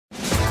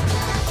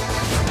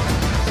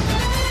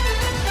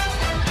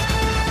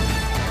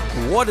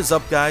What is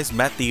up, guys?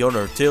 Matt, the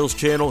owner of Tales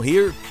channel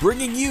here,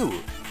 bringing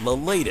you the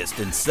latest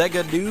in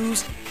SEGA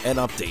news and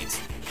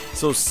updates.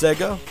 So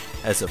SEGA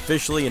has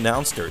officially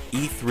announced their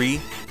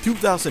E3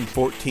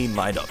 2014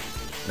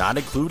 lineup, not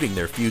including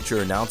their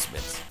future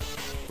announcements.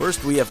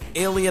 First, we have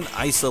Alien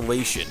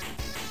Isolation.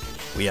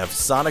 We have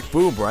Sonic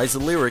Boom Rise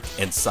of Lyric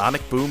and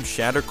Sonic Boom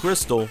Shatter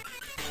Crystal,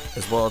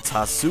 as well as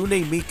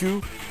Hatsune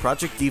Miku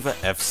Project Diva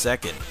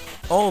F2nd.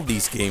 All of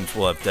these games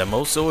will have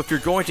demos, so if you're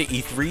going to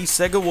E3,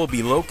 SEGA will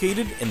be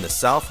located in the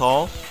South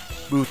Hall,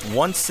 booth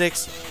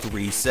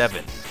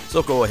 1637.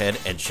 So go ahead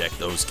and check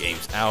those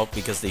games out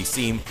because they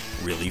seem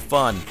really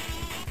fun.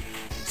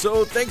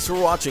 So thanks for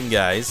watching,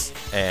 guys,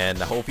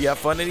 and I hope you have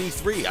fun at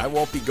E3. I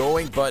won't be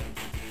going, but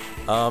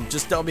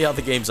just tell me how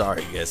the games are,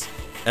 I guess.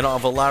 And I'll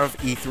have a lot of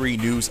E3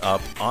 news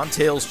up on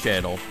Tales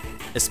channel,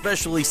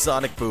 especially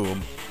Sonic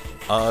Boom,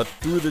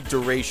 through the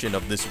duration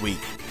of this week.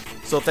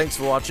 So thanks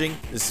for watching.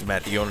 This is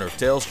Matt, the owner of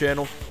Tales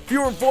channel. If you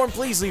were informed,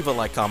 please leave a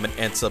like, comment,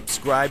 and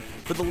subscribe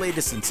for the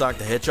latest in Sonic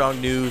the Hedgehog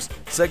news,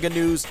 SEGA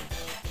news,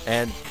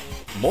 and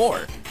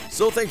more.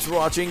 So thanks for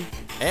watching,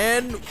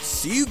 and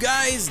see you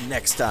guys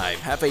next time.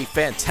 Have a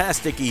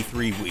fantastic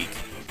E3 week.